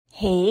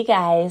Hey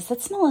guys,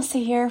 it's Melissa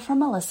here from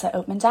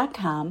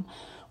melissaoatman.com.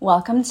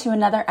 Welcome to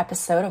another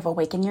episode of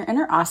Awaken Your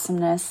Inner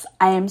Awesomeness.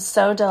 I am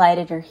so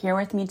delighted you're here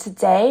with me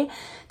today.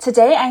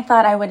 Today I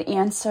thought I would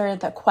answer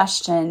the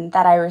question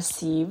that I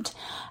received.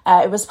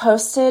 It was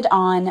posted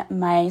on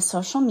my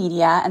social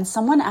media and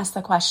someone asked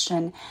the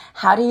question,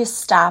 how do you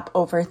stop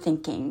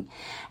overthinking?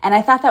 And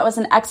I thought that was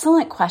an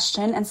excellent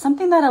question and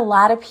something that a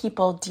lot of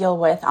people deal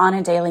with on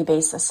a daily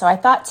basis. So I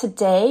thought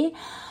today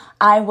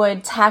I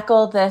would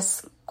tackle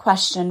this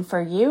question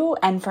for you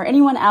and for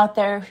anyone out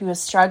there who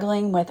is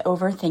struggling with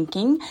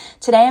overthinking.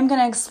 Today I'm going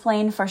to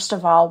explain first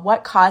of all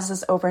what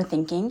causes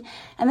overthinking,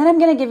 and then I'm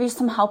going to give you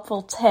some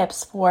helpful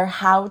tips for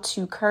how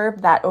to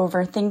curb that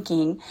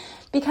overthinking,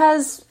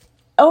 because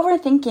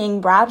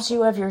overthinking robs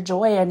you of your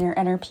joy and your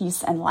inner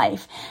peace in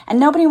life, and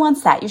nobody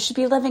wants that. You should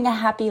be living a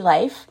happy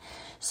life.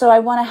 So I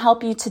want to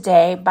help you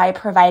today by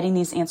providing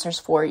these answers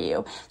for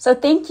you. So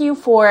thank you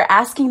for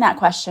asking that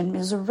question. It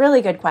was a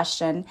really good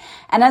question.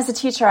 And as a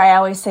teacher, I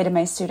always say to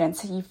my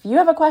students, if you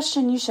have a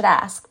question, you should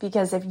ask,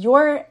 because if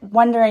you're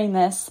wondering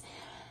this,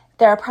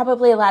 there are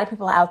probably a lot of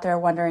people out there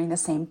wondering the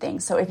same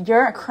thing. So if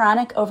you're a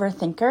chronic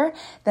overthinker,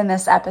 then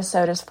this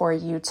episode is for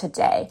you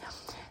today.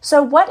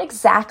 So what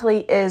exactly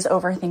is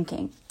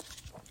overthinking?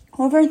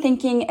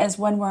 Overthinking is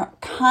when we're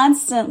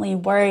constantly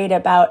worried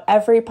about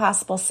every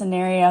possible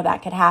scenario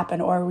that could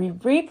happen, or we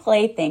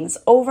replay things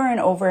over and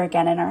over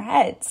again in our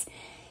heads.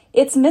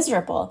 It's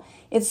miserable.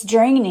 It's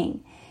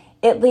draining.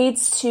 It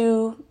leads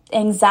to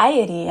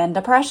anxiety and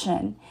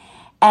depression.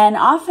 And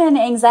often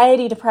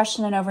anxiety,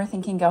 depression, and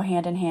overthinking go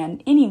hand in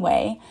hand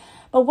anyway.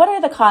 But what are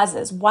the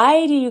causes?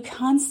 Why do you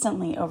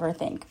constantly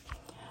overthink?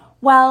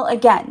 Well,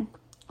 again,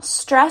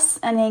 stress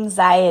and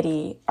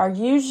anxiety are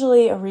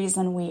usually a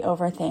reason we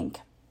overthink.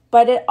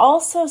 But it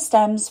also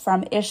stems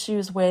from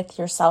issues with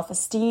your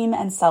self-esteem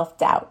and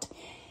self-doubt.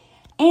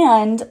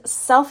 And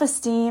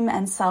self-esteem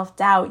and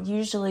self-doubt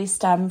usually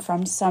stem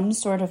from some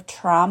sort of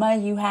trauma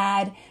you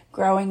had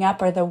growing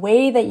up, or the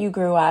way that you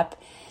grew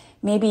up.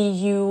 Maybe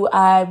you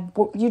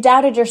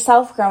doubted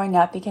yourself growing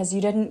up because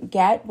you didn't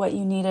get what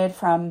you needed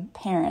from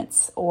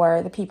parents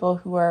or the people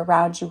who were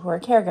around you who are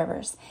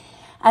caregivers.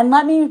 And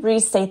let me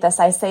restate this.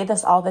 I say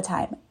this all the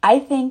time. I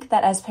think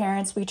that as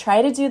parents, we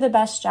try to do the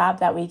best job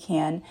that we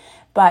can,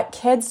 but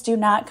kids do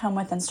not come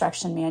with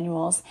instruction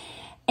manuals.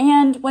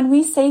 And when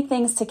we say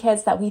things to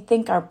kids that we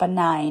think are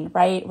benign,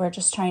 right? We're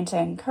just trying to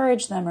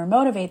encourage them or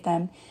motivate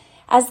them.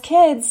 As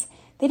kids,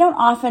 they don't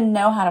often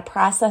know how to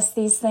process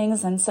these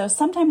things. And so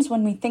sometimes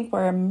when we think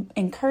we're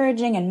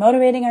encouraging and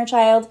motivating our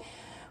child,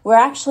 we're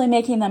actually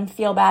making them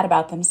feel bad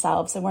about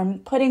themselves. And we're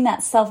putting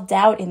that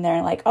self-doubt in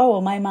there, like, oh,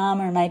 well, my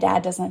mom or my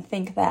dad doesn't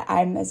think that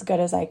I'm as good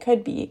as I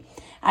could be.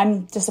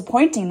 I'm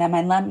disappointing them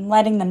and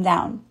letting them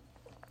down.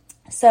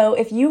 So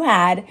if you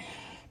had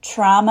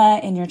trauma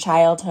in your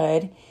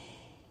childhood,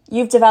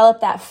 you've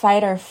developed that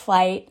fight or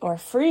flight or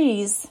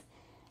freeze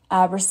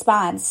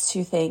response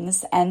to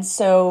things. And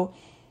so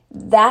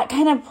that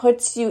kind of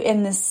puts you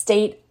in this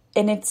state,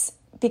 and it's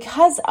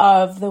because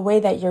of the way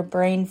that your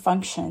brain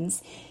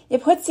functions,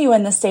 it puts you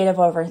in the state of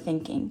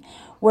overthinking.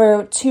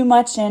 We're too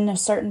much in a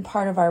certain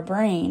part of our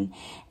brain.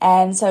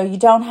 And so you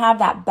don't have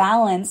that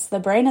balance. The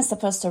brain is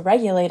supposed to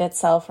regulate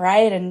itself,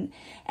 right?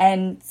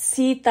 And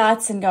see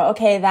thoughts and go,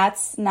 okay,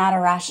 that's not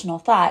a rational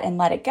thought, and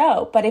let it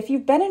go. But if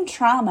you've been in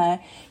trauma,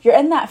 you're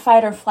in that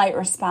fight or flight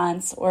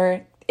response,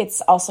 or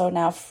it's also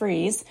now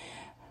freeze.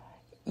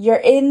 You're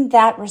in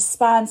that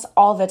response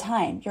all the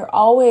time. You're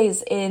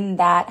always in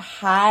that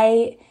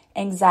high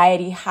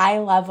anxiety, high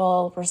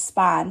level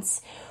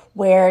response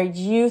where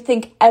you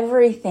think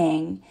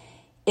everything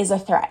is a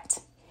threat.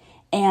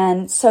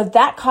 And so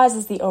that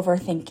causes the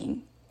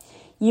overthinking.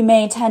 You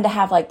may tend to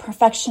have like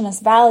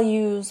perfectionist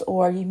values,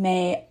 or you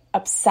may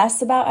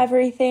obsess about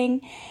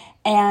everything.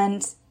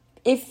 And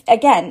if,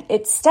 again,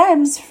 it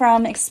stems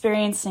from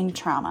experiencing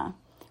trauma.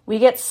 We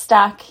get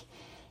stuck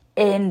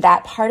in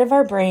that part of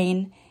our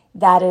brain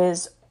that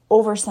is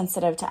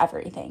oversensitive to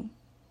everything.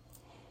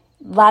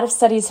 A lot of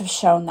studies have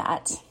shown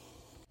that.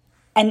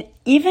 And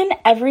even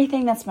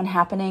everything that's been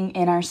happening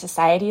in our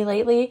society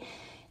lately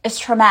is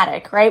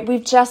traumatic, right?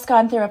 We've just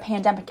gone through a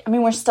pandemic. I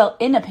mean, we're still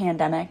in a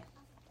pandemic.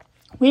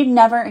 We've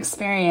never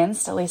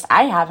experienced, at least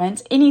I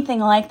haven't, anything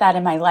like that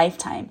in my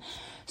lifetime.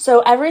 So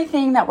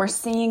everything that we're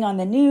seeing on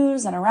the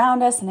news and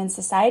around us and in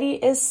society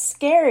is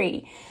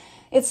scary.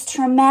 It's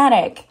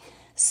traumatic.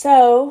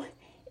 So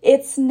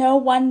it's no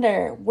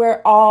wonder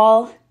we're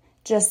all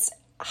just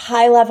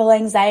high-level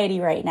anxiety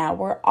right now.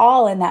 We're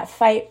all in that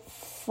fight,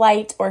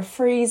 flight, or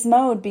freeze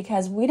mode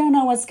because we don't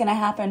know what's going to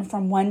happen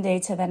from one day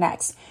to the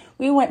next.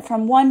 We went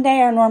from one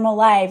day our normal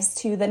lives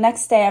to the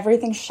next day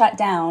everything shut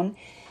down.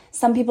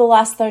 Some people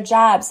lost their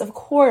jobs. Of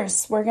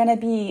course, we're going to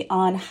be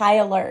on high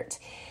alert.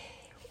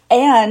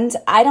 And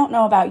I don't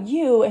know about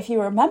you if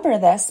you remember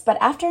this, but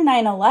after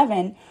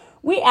 9/11,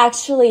 we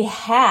actually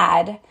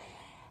had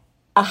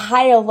a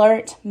high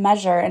alert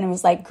measure, and it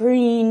was like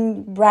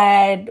green,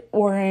 red,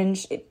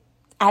 orange.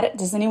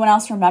 Does anyone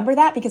else remember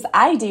that? Because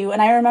I do,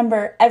 and I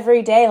remember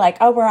every day like,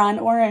 oh, we're on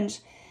orange.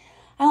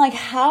 I'm like,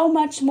 how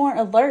much more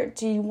alert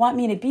do you want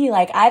me to be?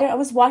 Like, I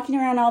was walking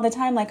around all the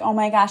time like, oh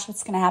my gosh,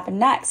 what's going to happen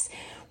next?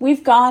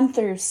 We've gone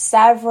through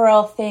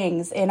several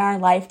things in our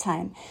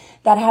lifetime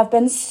that have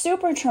been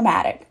super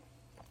traumatic.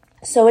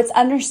 So it's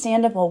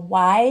understandable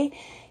why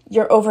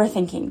you're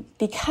overthinking,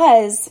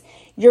 because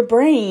your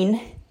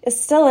brain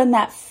is still in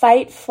that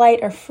fight, flight,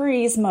 or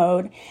freeze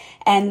mode,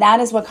 and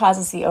that is what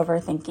causes the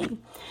overthinking.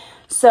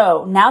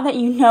 So now that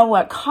you know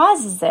what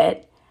causes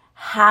it,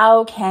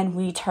 how can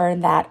we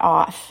turn that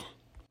off?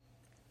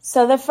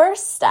 So the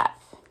first step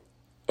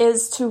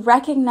is to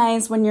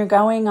recognize when you're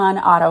going on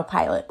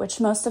autopilot, which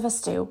most of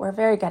us do. We're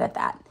very good at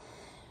that.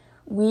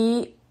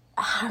 We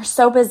are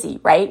so busy,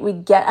 right? We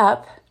get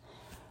up,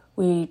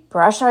 we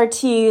brush our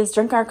teeth,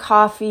 drink our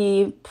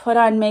coffee, put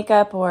on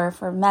makeup, or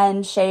for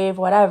men, shave,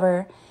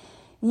 whatever.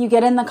 You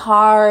get in the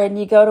car and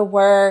you go to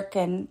work,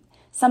 and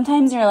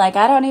sometimes you're like,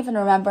 I don't even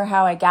remember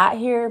how I got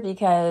here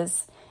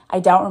because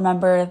I don't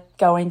remember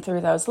going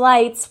through those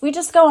lights. We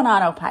just go on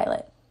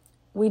autopilot.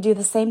 We do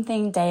the same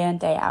thing day in,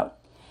 day out.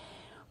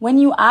 When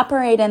you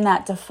operate in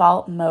that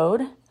default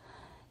mode,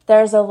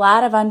 there's a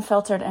lot of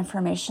unfiltered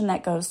information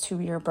that goes to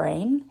your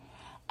brain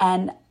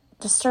and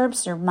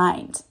disturbs your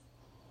mind.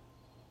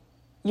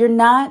 You're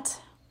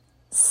not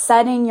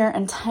setting your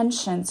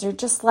intentions. You're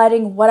just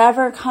letting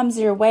whatever comes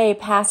your way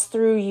pass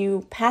through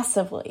you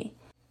passively.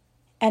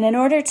 And in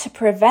order to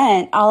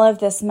prevent all of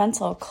this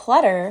mental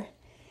clutter,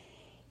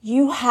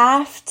 you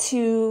have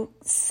to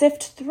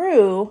sift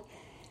through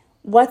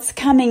what's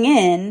coming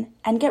in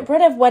and get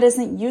rid of what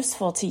isn't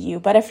useful to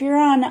you. But if you're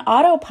on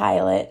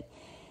autopilot,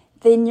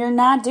 then you're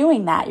not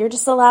doing that. You're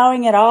just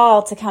allowing it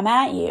all to come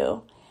at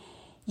you.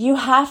 You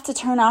have to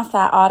turn off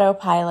that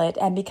autopilot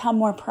and become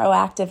more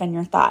proactive in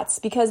your thoughts.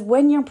 Because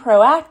when you're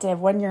proactive,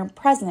 when you're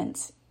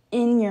present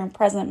in your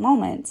present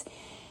moment,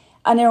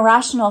 an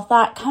irrational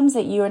thought comes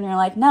at you and you're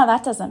like, no,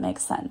 that doesn't make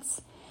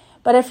sense.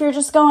 But if you're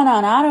just going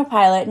on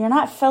autopilot and you're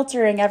not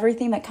filtering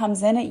everything that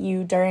comes in at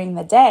you during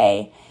the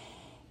day,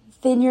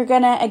 then you're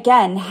going to,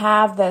 again,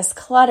 have this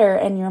clutter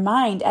in your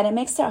mind, and it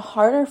makes it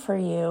harder for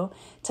you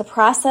to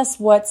process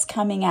what's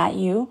coming at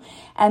you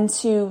and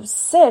to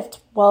sift,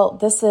 well,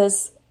 this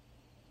is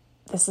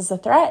a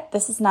threat.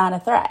 This is not a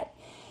threat.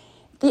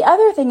 The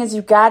other thing is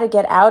you've got to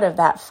get out of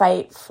that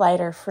fight, flight,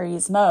 or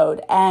freeze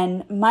mode.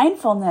 And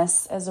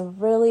mindfulness is a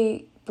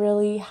really,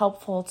 really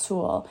helpful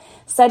tool.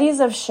 Studies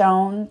have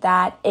shown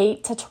that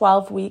 8 to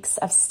 12 weeks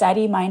of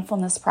steady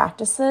mindfulness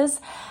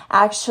practices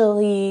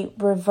actually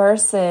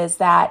reverses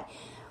that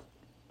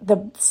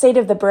the state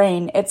of the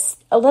brain. It's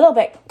a little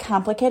bit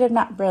complicated,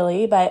 not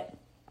really, but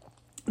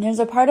there's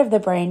a part of the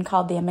brain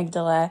called the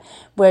amygdala,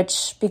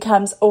 which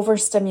becomes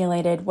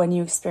overstimulated when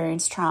you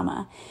experience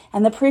trauma.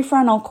 And the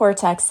prefrontal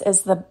cortex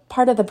is the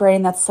part of the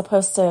brain that's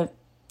supposed to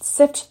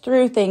sift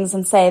through things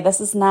and say, this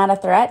is not a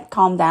threat,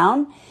 calm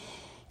down.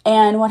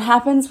 And what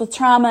happens with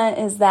trauma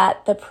is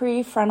that the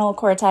prefrontal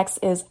cortex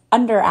is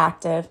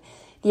underactive.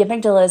 The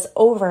amygdala is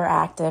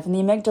overactive. And the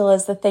amygdala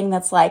is the thing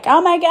that's like,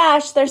 oh my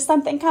gosh, there's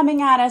something coming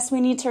at us,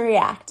 we need to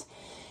react.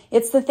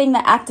 It's the thing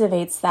that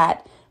activates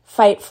that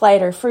fight,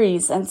 flight, or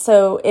freeze. And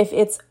so if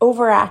it's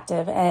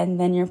overactive and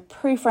then your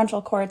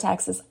prefrontal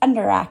cortex is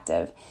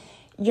underactive,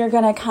 you're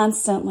going to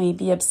constantly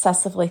be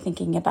obsessively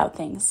thinking about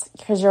things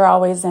because you're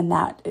always in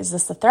that, is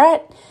this a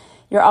threat?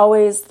 You're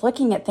always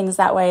looking at things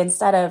that way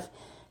instead of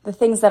the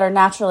things that are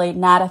naturally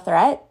not a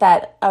threat,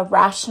 that a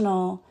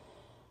rational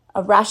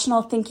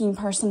thinking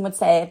person would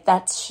say,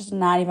 that should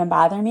not even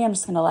bother me, I'm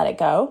just going to let it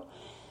go,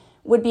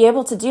 would be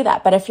able to do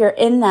that. But if you're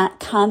in that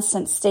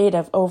constant state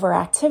of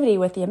overactivity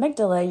with the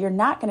amygdala, you're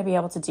not going to be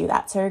able to do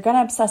that. So you're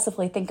going to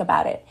obsessively think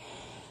about it.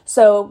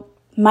 So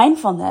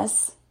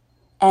mindfulness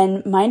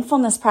and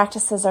mindfulness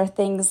practices are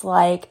things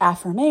like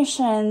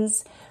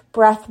affirmations,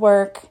 breath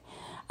work,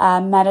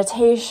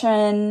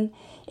 meditation.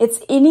 It's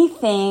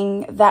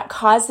anything that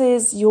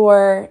causes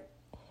your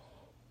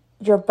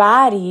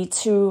body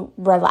to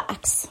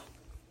relax.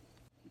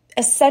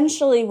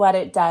 Essentially what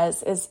it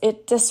does is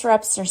it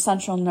disrupts your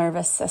central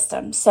nervous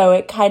system. So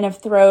it kind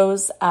of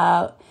throws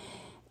a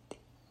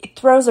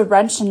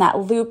wrench in that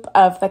loop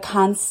of the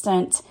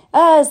constant,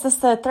 is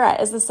this a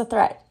threat? Is this a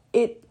threat?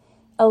 It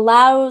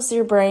allows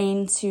your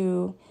brain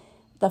to,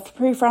 the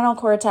prefrontal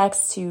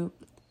cortex to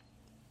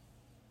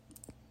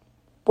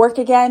work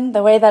again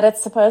the way that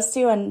it's supposed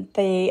to, and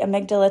the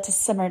amygdala to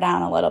simmer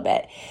down a little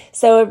bit.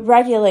 So it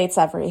regulates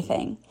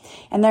everything.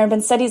 And there have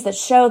been studies that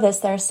show this.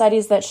 There are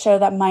studies that show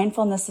that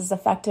mindfulness is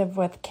effective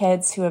with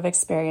kids who have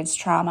experienced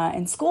trauma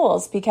in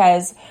schools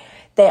because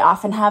they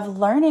often have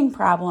learning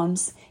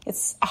problems.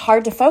 It's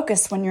hard to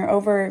focus when you're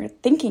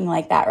overthinking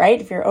like that, right?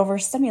 If you're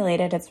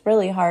overstimulated, it's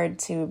really hard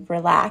to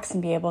relax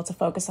and be able to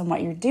focus on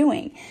what you're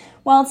doing.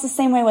 Well, it's the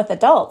same way with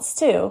adults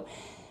too.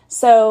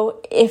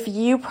 So if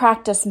you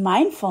practice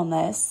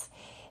mindfulness,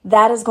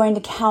 that is going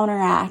to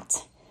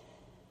counteract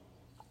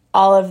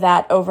all of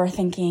that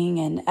overthinking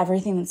and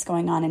everything that's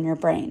going on in your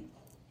brain.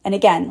 And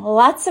again,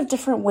 lots of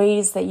different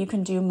ways that you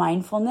can do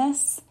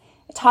mindfulness.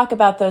 I talk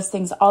about those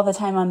things all the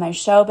time on my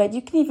show, but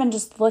you can even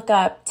just look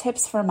up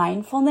tips for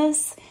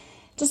mindfulness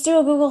just do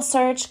a Google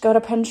search, go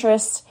to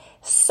Pinterest.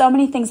 So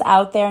many things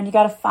out there, and you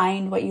got to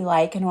find what you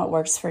like and what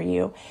works for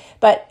you.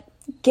 But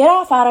get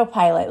off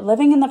autopilot.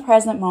 Living in the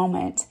present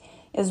moment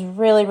is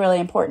really, really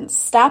important.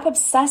 Stop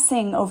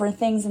obsessing over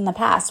things in the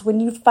past.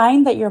 When you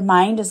find that your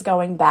mind is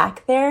going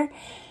back there,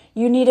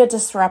 you need a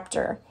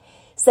disruptor.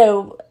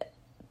 So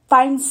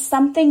find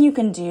something you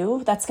can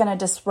do that's going to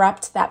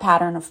disrupt that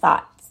pattern of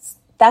thoughts.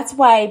 That's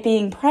why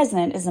being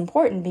present is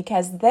important,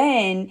 because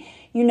then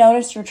you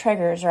notice your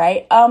triggers,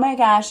 right? Oh my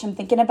gosh, I'm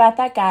thinking about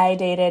that guy I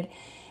dated.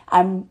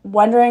 I'm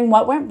wondering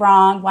what went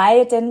wrong, why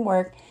it didn't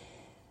work.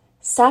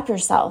 Stop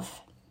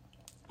yourself.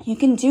 You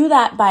can do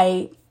that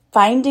by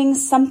finding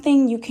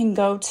something you can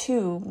go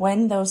to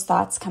when those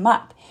thoughts come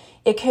up.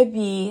 It could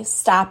be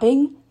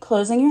stopping,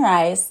 closing your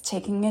eyes,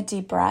 taking a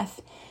deep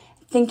breath,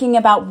 thinking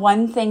about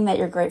one thing that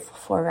you're grateful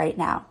for right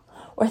now,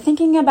 or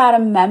thinking about a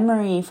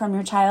memory from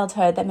your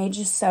childhood that made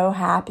you so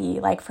happy.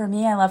 Like for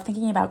me, I love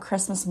thinking about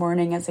Christmas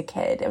morning as a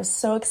kid. I was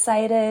so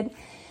excited.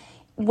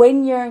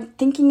 When you're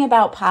thinking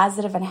about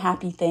positive and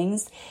happy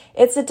things,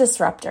 it's a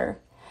disruptor.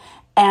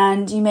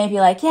 And you may be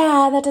like,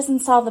 yeah, that doesn't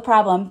solve the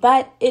problem,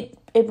 but it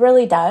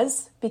really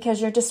does,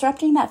 because you're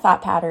disrupting that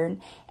thought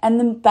pattern. And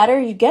the better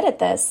you get at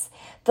this,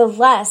 the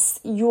less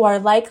you are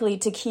likely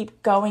to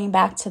keep going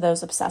back to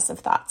those obsessive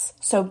thoughts.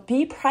 So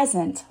be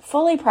present,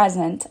 fully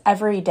present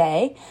every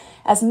day,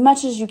 as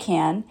much as you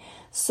can,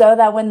 so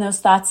that when those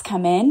thoughts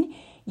come in,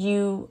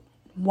 you,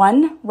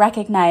 one,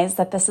 recognize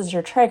that this is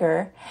your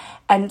trigger,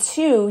 and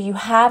two, you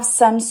have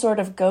some sort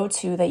of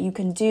go-to that you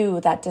can do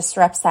that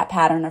disrupts that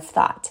pattern of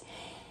thought.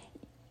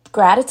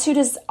 Gratitude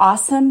is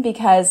awesome,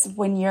 because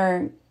when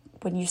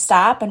you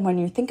stop and when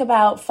you think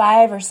about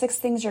 5 or 6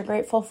 things you're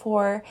grateful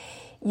for,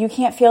 you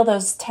can't feel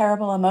those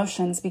terrible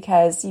emotions,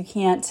 because you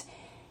can't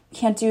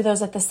do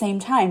those at the same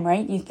time,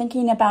 right? You're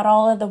thinking about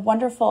all of the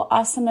wonderful,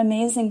 awesome,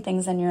 amazing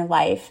things in your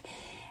life,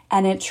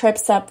 and it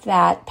trips up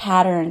that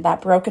pattern,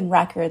 that broken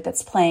record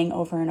that's playing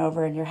over and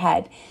over in your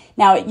head.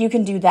 Now, you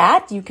can do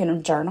that. You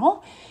can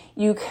journal.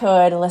 You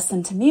could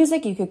listen to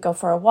music. You could go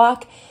for a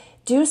walk.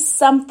 Do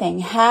something.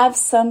 Have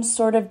some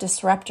sort of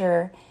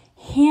disruptor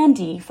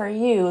handy for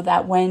you,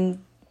 that when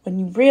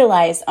you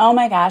realize, oh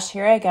my gosh,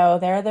 here I go,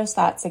 there are those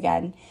thoughts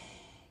again,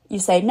 you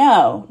say,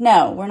 no,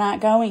 we're not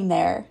going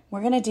there.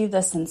 We're going to do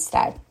this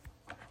instead.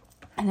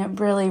 And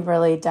it really,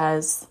 really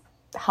does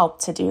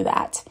help to do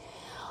that.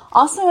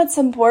 Also, it's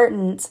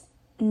important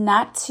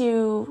not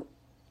to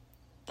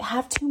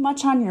have too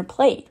much on your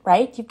plate,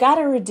 right? You've got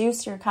to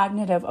reduce your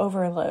cognitive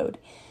overload.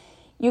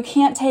 You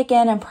can't take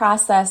in and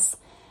process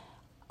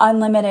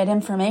unlimited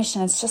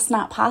information. It's just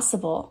not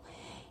possible.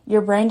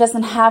 Your brain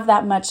doesn't have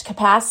that much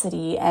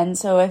capacity. And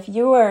so if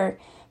you are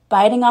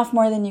biting off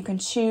more than you can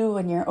chew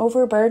and you're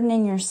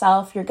overburdening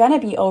yourself, you're going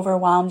to be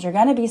overwhelmed, you're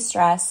going to be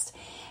stressed.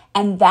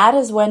 And that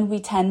is when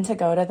we tend to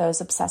go to those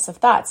obsessive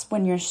thoughts.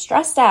 When you're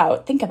stressed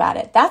out, think about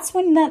it. That's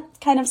when that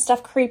kind of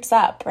stuff creeps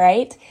up,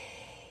 right?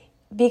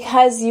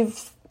 Because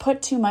you've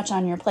put too much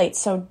on your plate.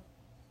 So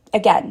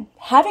again,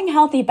 having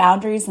healthy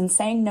boundaries and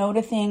saying no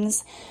to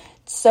things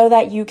so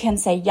that you can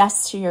say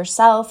yes to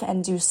yourself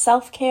and do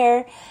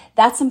self-care,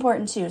 that's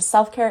important too.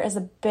 Self-care is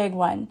a big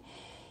one.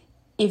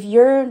 If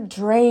you're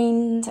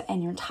drained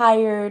and you're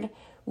tired,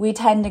 we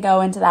tend to go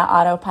into that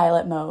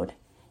autopilot mode.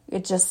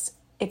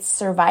 It's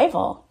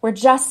survival. We're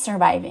just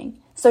surviving.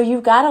 So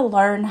you've got to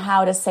learn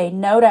how to say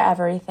no to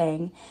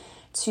everything,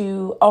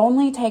 to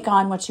only take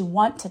on what you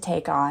want to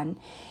take on.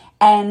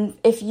 And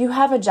if you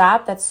have a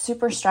job that's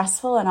super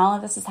stressful and all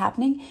of this is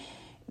happening,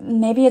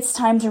 maybe it's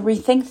time to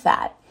rethink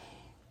that.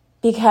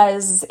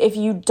 Because if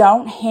you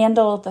don't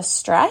handle the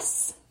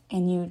stress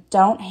and you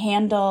don't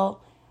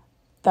handle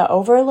the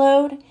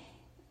overload,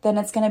 then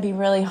it's going to be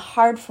really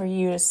hard for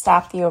you to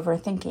stop the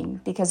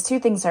overthinking, because 2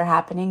 things are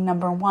happening.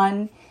 Number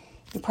 1,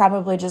 you're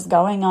probably just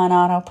going on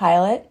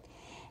autopilot.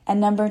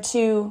 And number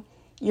 2,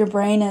 your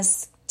brain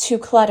is too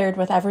cluttered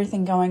with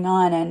everything going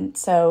on, and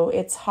so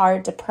it's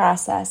hard to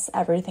process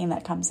everything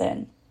that comes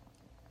in.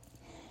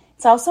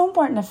 It's also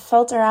important to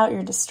filter out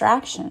your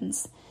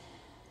distractions.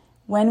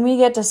 When we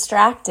get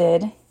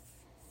distracted,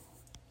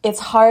 it's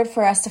hard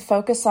for us to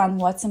focus on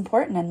what's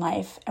important in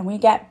life, and we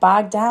get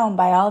bogged down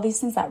by all these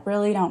things that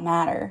really don't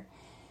matter.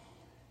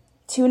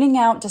 Tuning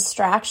out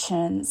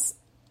distractions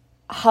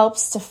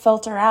helps to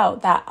filter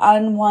out that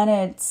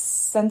unwanted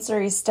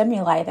sensory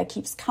stimuli that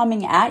keeps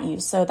coming at you.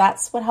 So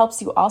that's what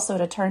helps you also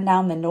to turn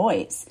down the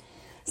noise.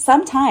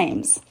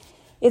 Sometimes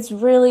it's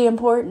really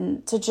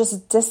important to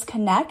just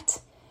disconnect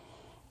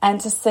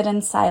and to sit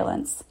in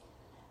silence.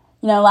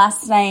 You know,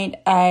 last night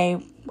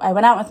I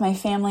went out with my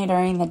family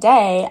during the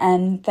day,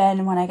 and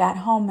then when I got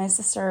home, my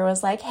sister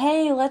was like,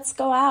 hey, let's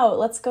go out,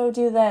 let's go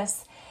do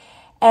this.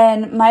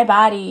 And my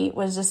body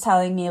was just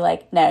telling me,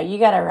 like, no, you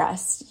gotta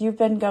rest. You've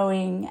been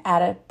going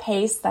at a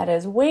pace that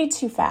is way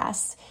too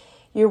fast.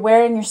 You're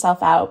wearing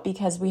yourself out,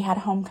 because we had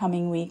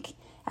homecoming week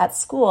at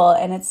school,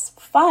 and it's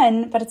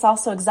fun, but it's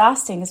also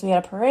exhausting because we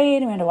had a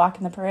parade and we had to walk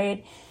in the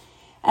parade.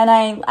 And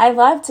I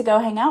loved to go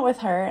hang out with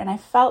her, and I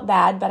felt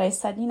bad, but I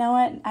said, you know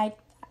what,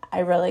 I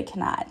really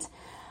cannot.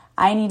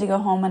 I need to go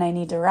home and I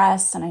need to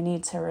rest and I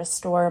need to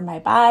restore my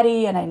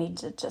body and I need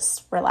to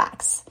just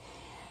relax.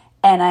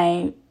 And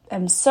I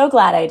am so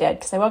glad I did,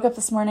 because I woke up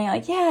this morning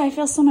like, yeah, I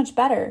feel so much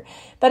better.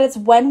 But it's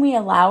when we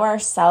allow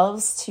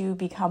ourselves to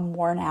become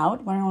worn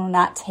out, when we're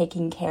not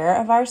taking care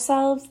of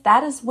ourselves,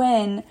 that is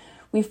when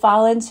we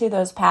fall into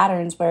those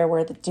patterns where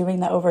we're doing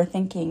the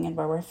overthinking and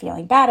where we're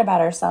feeling bad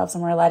about ourselves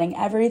and we're letting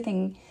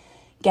everything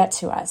get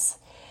to us.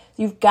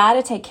 You've got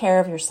to take care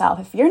of yourself.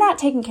 If you're not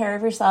taking care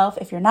of yourself,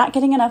 if you're not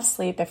getting enough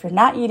sleep, if you're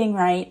not eating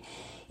right,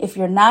 if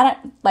you're not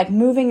like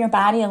moving your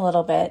body a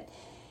little bit,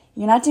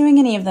 you're not doing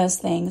any of those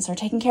things or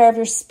taking care of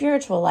your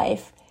spiritual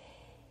life,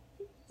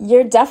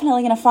 you're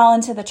definitely going to fall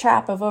into the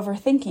trap of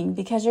overthinking,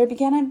 because you're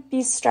going to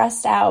be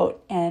stressed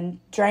out and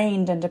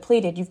drained and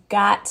depleted. You've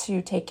got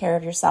to take care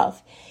of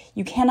yourself.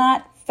 You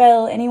cannot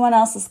fill anyone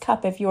else's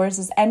cup if yours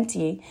is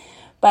empty.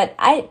 But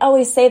I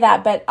always say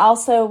that, but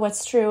also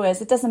what's true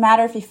is it doesn't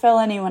matter if you fill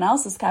anyone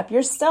else's cup,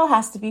 yours still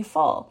has to be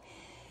full.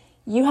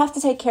 You have to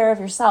take care of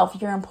yourself.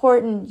 You're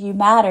important. You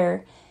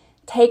matter.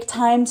 Take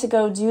time to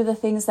go do the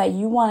things that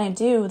you want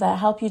to do that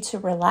help you to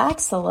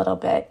relax a little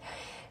bit.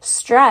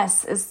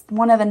 Stress is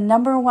one of the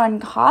number one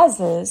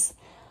causes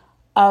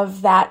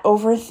of that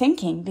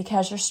overthinking,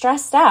 because you're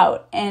stressed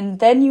out and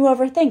then you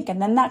overthink and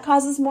then that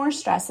causes more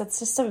stress.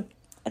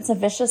 It's a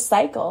vicious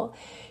cycle.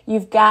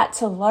 You've got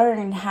to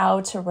learn how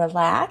to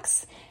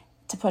relax,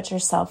 to put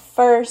yourself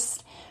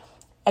first.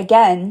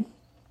 Again,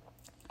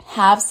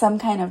 have some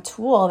kind of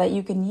tool that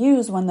you can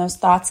use when those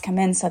thoughts come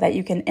in so that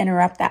you can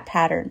interrupt that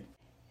pattern.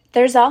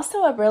 There's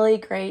also a really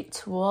great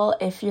tool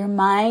if your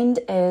mind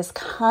is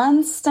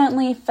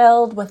constantly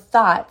filled with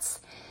thoughts.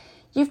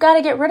 You've got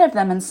to get rid of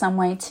them in some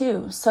way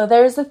too. So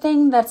there's a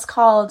thing that's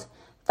called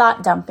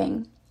thought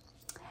dumping.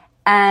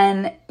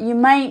 And you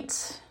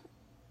might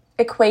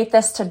equate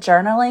this to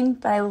journaling,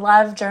 but I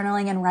love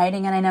journaling and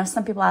writing. And I know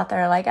some people out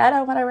there are like, I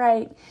don't want to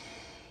write.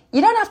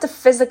 You don't have to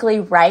physically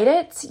write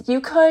it.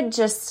 You could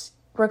just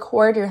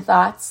record your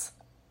thoughts.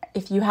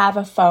 If you have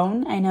a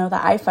phone, I know the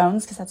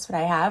iPhones, because that's what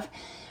I have,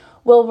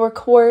 will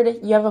record.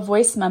 You have a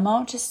voice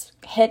memo, just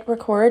hit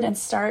record and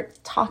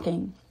start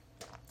talking.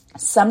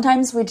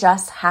 Sometimes we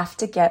just have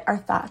to get our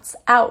thoughts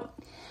out.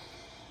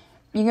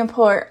 You can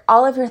pour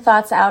all of your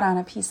thoughts out on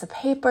a piece of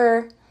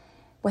paper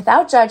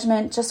without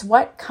judgment, just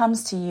what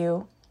comes to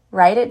you,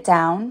 write it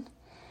down,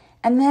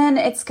 and then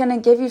it's going to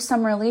give you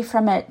some relief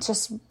from it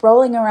just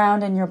rolling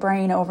around in your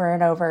brain over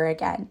and over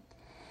again.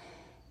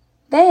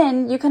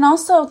 Then you can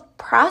also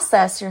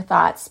process your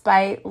thoughts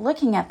by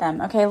looking at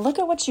them. Okay, look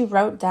at what you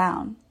wrote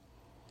down.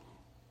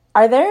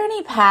 Are there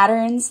any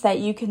patterns that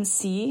you can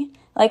see?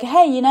 Like,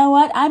 hey, you know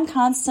what? I'm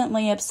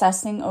constantly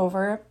obsessing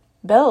over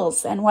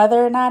bills and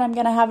whether or not I'm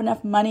going to have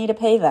enough money to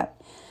pay them.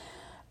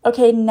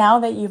 Okay, now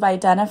that you've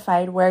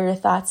identified where your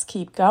thoughts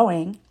keep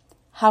going,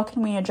 how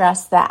can we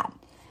address that?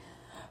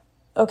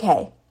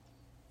 Okay,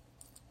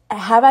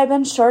 have I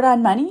been short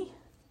on money?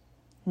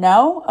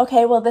 No?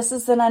 Okay, well, this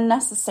is an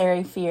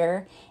unnecessary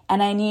fear,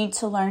 and I need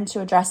to learn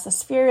to address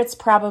this fear. It's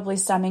probably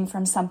stemming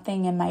from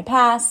something in my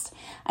past.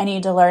 I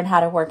need to learn how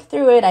to work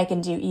through it. I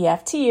can do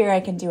EFT, or I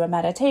can do a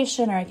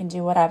meditation, or I can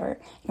do whatever.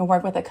 I can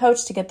work with a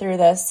coach to get through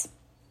this.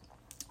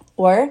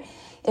 Or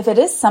if it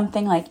is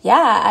something like,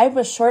 yeah, I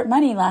was short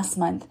money last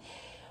month.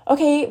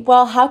 Okay,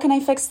 well, how can I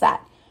fix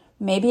that?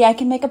 Maybe I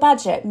can make a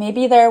budget.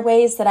 Maybe there are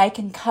ways that I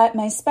can cut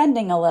my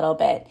spending a little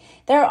bit.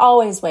 There are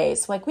always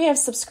ways. Like, we have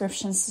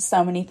subscriptions to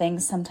so many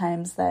things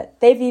sometimes that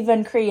they've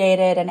even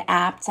created an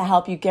app to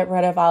help you get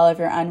rid of all of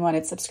your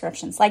unwanted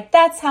subscriptions. Like,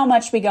 that's how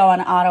much we go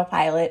on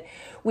autopilot.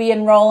 We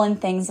enroll in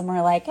things and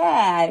we're like,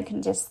 I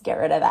can just get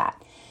rid of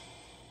that.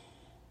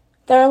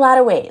 There are a lot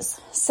of ways.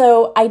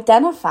 So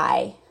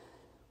identify,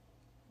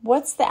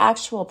 what's the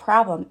actual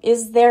problem?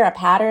 Is there a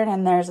pattern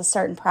and there's a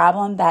certain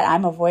problem that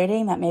I'm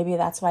avoiding, that maybe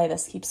that's why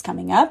this keeps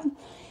coming up?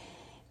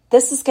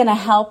 This is going to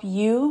help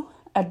you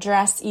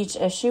address each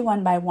issue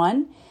one by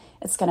one.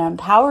 It's going to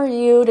empower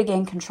you to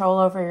gain control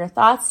over your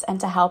thoughts and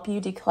to help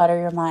you declutter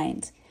your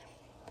mind.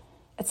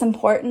 It's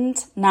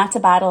important not to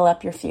bottle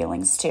up your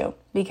feelings too,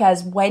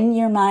 because when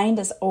your mind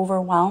is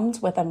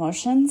overwhelmed with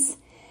emotions,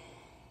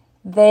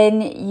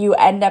 then you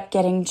end up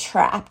getting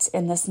trapped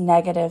in this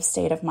negative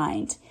state of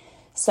mind.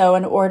 So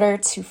in order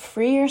to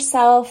free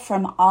yourself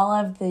from all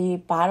of the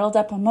bottled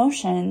up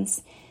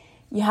emotions,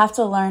 you have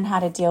to learn how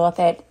to deal with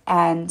it.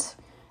 And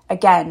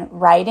again,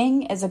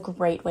 writing is a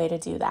great way to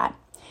do that.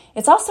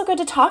 It's also good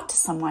to talk to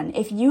someone.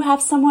 If you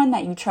have someone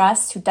that you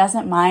trust who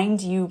doesn't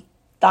mind you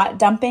thought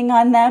dumping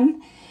on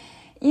them,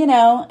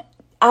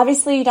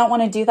 obviously you don't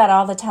want to do that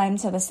all the time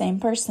to the same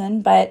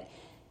person, but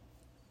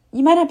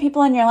you might have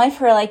people in your life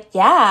who are like,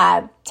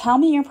 yeah, tell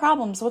me your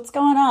problems. What's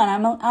going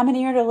on? I'm an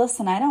ear to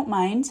listen. I don't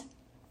mind.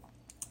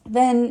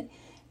 Then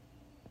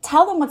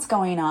tell them what's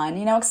going on,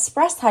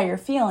 express how you're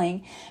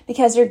feeling,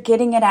 because you're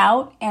getting it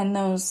out and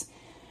those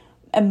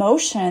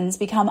emotions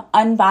become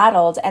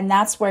unbottled. And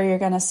that's where you're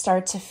going to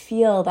start to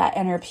feel that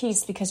inner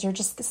peace, because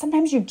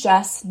sometimes you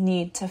just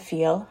need to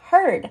feel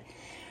heard.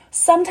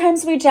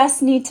 Sometimes we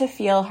just need to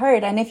feel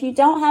heard. And if you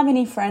don't have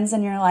any friends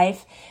in your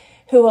life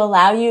who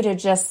allow you to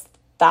just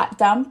thought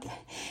dump,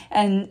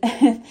 and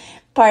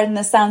pardon,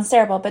 this sounds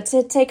terrible, but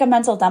to take a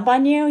mental dump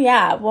on you,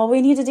 yeah, well, we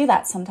need to do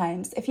that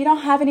sometimes. If you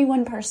don't have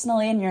anyone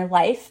personally in your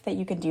life that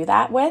you can do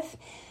that with,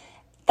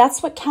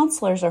 that's what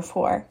counselors are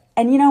for.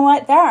 And you know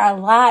what? There are a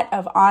lot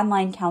of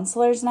online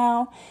counselors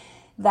now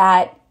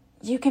that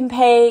you can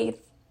pay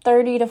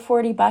 $30 to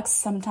 $40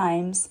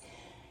 sometimes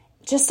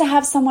just to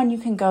have someone you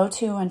can go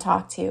to and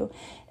talk to.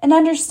 And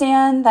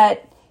understand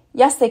that,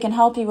 yes, they can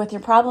help you with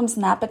your problems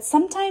and that, but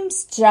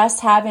sometimes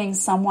just having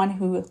someone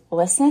who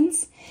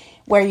listens,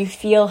 where you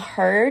feel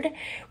heard,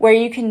 where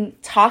you can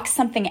talk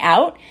something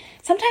out.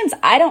 Sometimes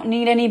I don't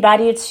need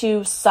anybody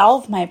to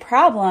solve my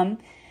problem.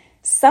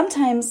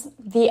 Sometimes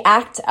the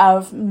act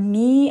of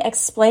me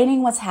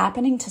explaining what's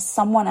happening to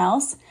someone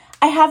else,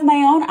 I have my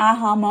own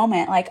aha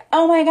moment, like,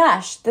 oh my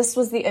gosh, this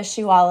was the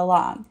issue all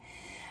along.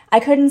 I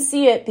couldn't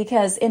see it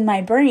because in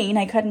my brain,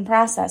 I couldn't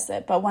process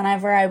it. But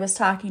whenever I was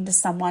talking to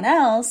someone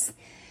else,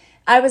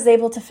 I was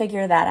able to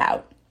figure that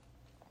out.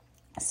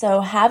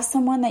 So have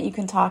someone that you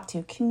can talk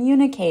to,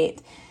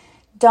 communicate.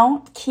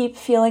 Don't keep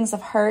feelings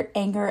of hurt,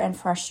 anger, and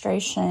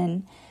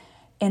frustration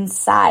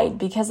inside,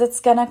 because it's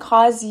going to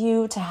cause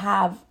you to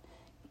have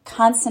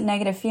constant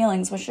negative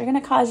feelings, which are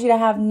going to cause you to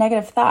have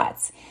negative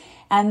thoughts.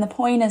 And the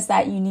point is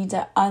that you need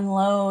to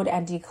unload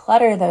and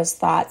declutter those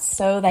thoughts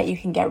so that you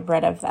can get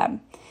rid of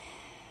them.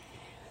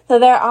 So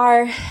there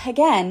are,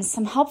 again,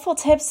 some helpful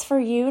tips for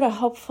you to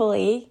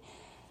hopefully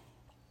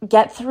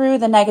get through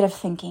the negative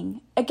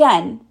thinking.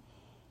 Again,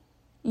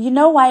 you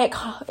know why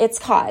it's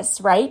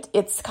caused, right?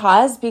 It's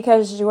caused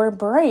because your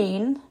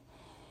brain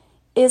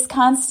is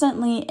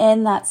constantly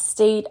in that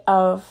state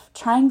of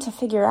trying to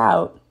figure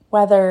out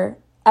whether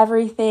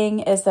everything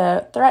is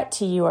a threat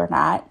to you or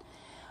not.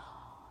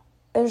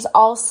 There's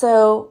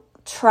also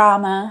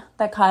trauma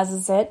that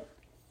causes it.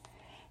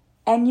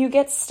 And you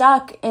get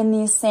stuck in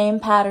these same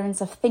patterns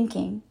of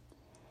thinking.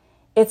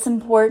 It's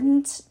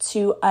important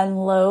to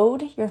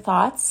unload your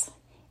thoughts.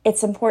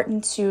 It's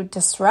important to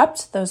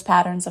disrupt those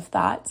patterns of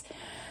thoughts,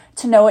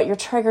 to know what your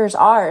triggers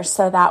are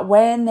so that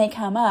when they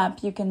come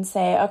up, you can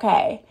say,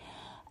 okay,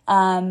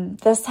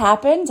 this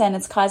happened and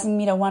it's causing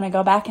me to want to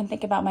go back and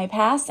think about my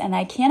past, and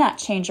I cannot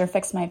change or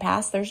fix my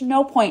past. There's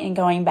no point in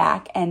going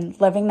back and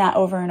living that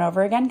over and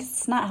over again because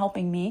it's not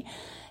helping me.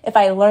 If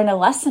I learn a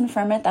lesson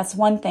from it, that's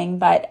one thing,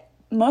 but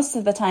most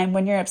of the time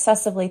when you're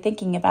obsessively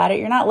thinking about it,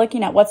 you're not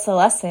looking at what's the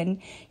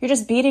lesson. You're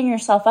just beating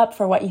yourself up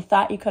for what you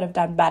thought you could have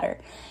done better.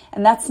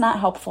 And that's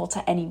not helpful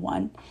to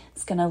anyone.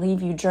 It's going to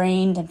leave you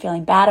drained and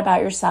feeling bad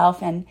about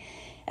yourself. And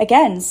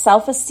again,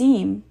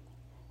 self-esteem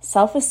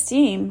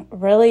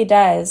really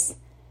does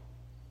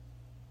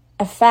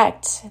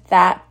affect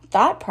that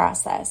thought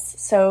process.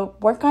 So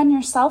work on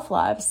your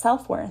self-love,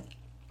 self-worth.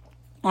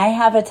 I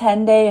have a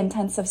 10-day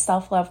intensive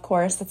self-love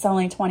course. It's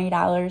only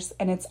 $20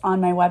 and it's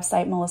on my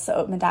website,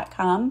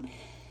 melissaoatman.com.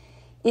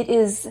 It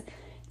is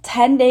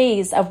 10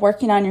 days of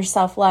working on your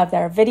self-love.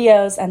 There are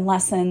videos and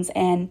lessons,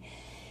 and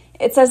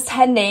it says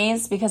 10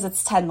 days because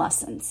it's 10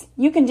 lessons.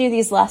 You can do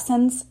these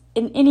lessons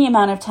in any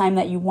amount of time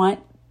that you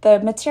want. The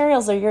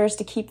materials are yours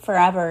to keep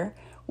forever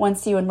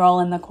once you enroll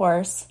in the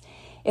course.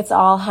 It's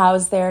all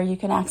housed there. You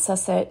can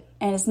access it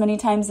and as many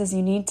times as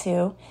you need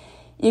to.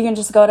 You can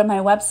just go to my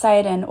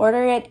website and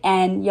order it,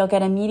 and you'll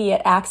get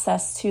immediate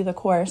access to the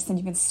course, and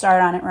you can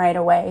start on it right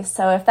away.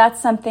 So if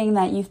that's something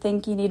that you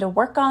think you need to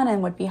work on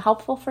and would be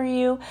helpful for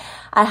you,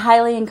 I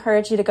highly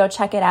encourage you to go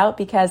check it out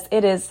because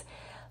it is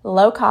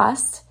low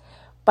cost,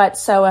 but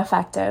so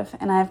effective.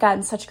 And I've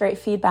gotten such great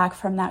feedback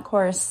from that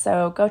course,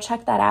 so go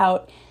check that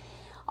out.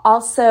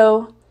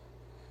 Also,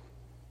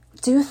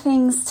 do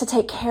things to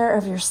take care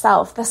of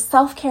yourself. The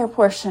self-care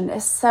portion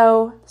is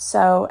so,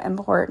 so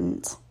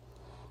important.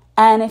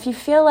 And if you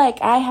feel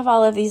like I have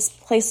all of these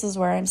places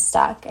where I'm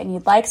stuck and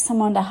you'd like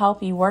someone to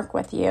help you work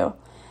with you,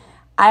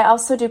 I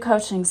also do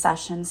coaching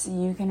sessions.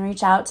 You can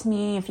reach out to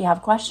me if you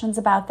have questions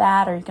about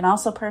that, or you can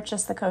also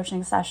purchase the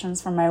coaching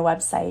sessions from my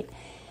website.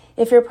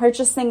 If you're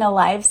purchasing a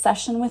live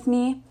session with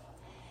me,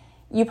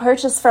 you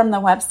purchase from the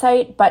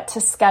website, but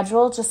to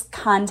schedule, just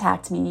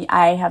contact me.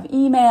 I have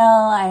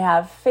email, I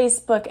have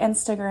Facebook,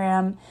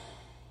 Instagram.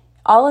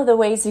 All of the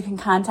ways you can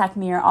contact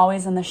me are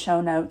always in the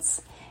show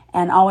notes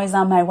and always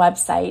on my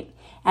website.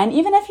 And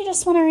even if you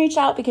just want to reach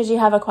out because you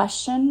have a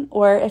question,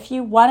 or if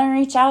you want to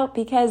reach out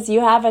because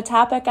you have a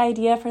topic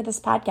idea for this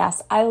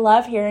podcast, I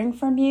love hearing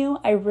from you.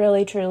 I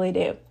really, truly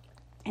do.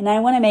 And I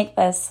want to make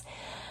this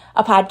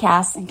a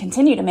podcast and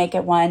continue to make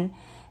it one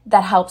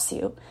that helps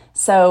you.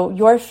 So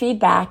your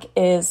feedback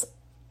is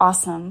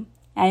awesome.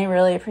 I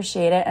really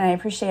appreciate it. And I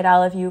appreciate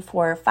all of you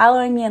for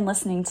following me and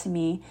listening to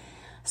me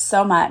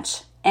so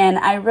much. And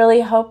I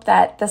really hope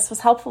that this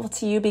was helpful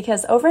to you,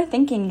 because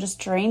overthinking just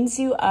drains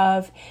you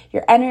of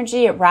your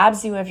energy. It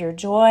robs you of your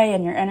joy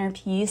and your inner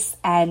peace,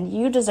 and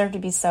you deserve to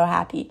be so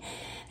happy.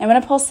 I'm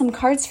going to pull some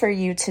cards for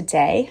you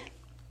today.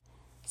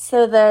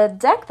 So the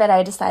deck that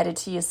I decided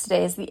to use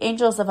today is the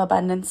Angels of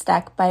Abundance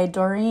deck by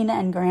Doreen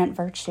and Grant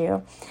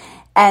Virtue.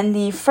 And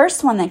the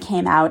first one that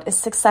came out is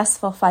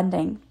Successful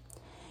Funding.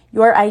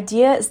 Your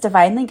idea is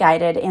divinely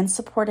guided and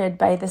supported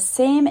by the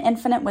same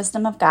infinite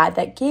wisdom of God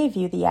that gave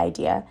you the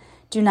idea.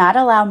 Do not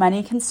allow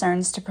money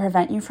concerns to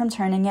prevent you from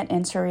turning it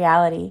into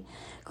reality.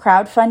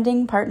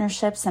 Crowdfunding,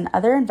 partnerships, and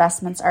other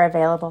investments are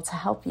available to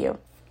help you.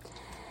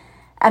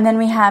 And then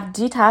we have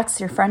detox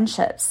your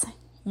friendships.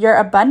 Your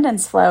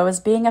abundance flow is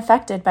being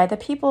affected by the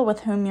people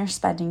with whom you're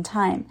spending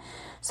time.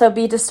 So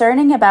be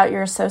discerning about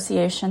your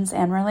associations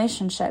and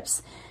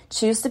relationships.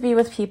 Choose to be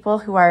with people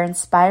who are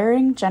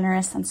inspiring,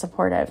 generous, and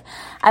supportive.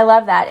 I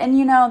love that.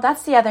 And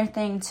that's the other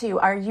thing too.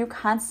 Are you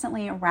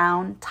constantly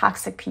around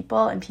toxic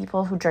people and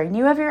people who drain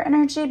you of your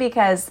energy?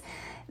 Because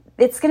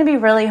it's going to be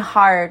really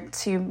hard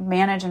to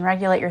manage and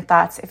regulate your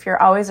thoughts if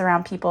you're always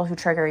around people who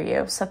trigger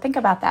you. So think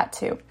about that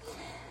too.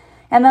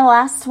 And the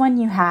last one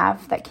you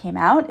have that came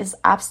out is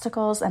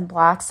obstacles and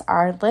blocks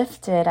are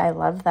lifted. I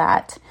love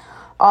that.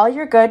 All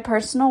your good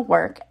personal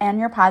work and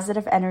your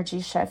positive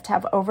energy shift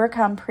have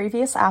overcome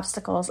previous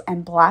obstacles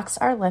and blocks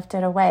are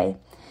lifted away.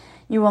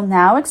 You will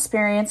now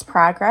experience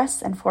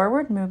progress and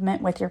forward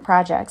movement with your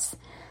projects.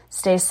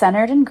 Stay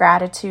centered in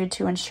gratitude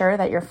to ensure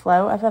that your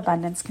flow of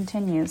abundance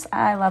continues.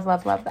 I love,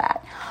 love, love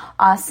that.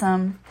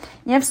 Awesome.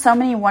 You have so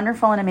many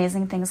wonderful and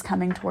amazing things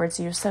coming towards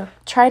you. So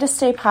try to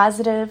stay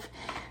positive.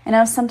 I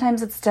know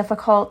sometimes it's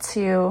difficult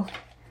to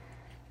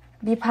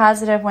be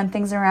positive when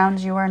things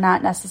around you are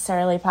not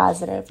necessarily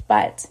positive,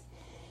 but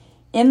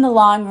in the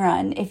long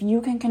run, if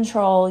you can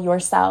control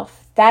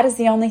yourself, that is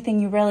the only thing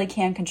you really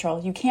can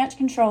control. You can't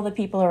control the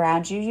people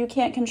around you. You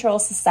can't control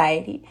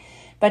society,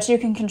 but you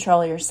can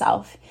control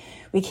yourself.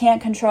 We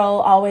can't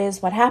control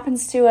always what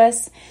happens to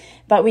us,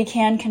 but we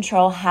can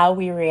control how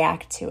we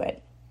react to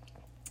it.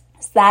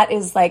 So that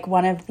is like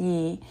one of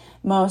the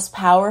most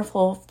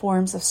powerful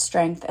forms of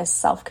strength is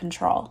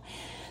self-control.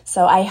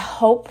 So I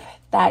hope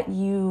that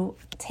you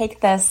take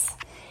this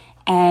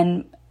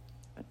and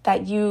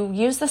that you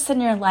use this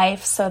in your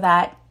life so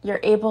that you're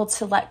able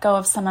to let go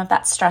of some of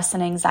that stress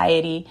and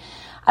anxiety.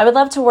 I would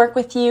love to work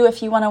with you.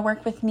 If you want to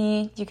work with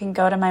me, you can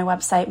go to my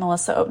website,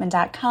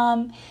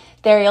 melissaoatman.com.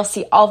 There you'll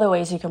see all the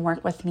ways you can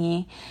work with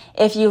me.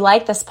 If you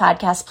like this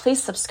podcast,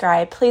 please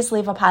subscribe. Please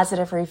leave a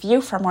positive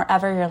review from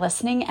wherever you're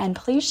listening, and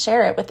please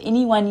share it with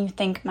anyone you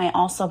think might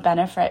also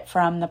benefit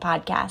from the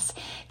podcast.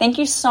 Thank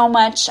you so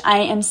much. I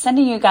am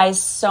sending you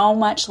guys so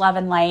much love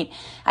and light.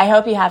 I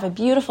hope you have a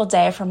beautiful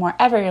day from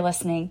wherever you're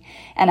listening,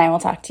 and I will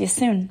talk to you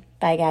soon.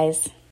 Bye, guys.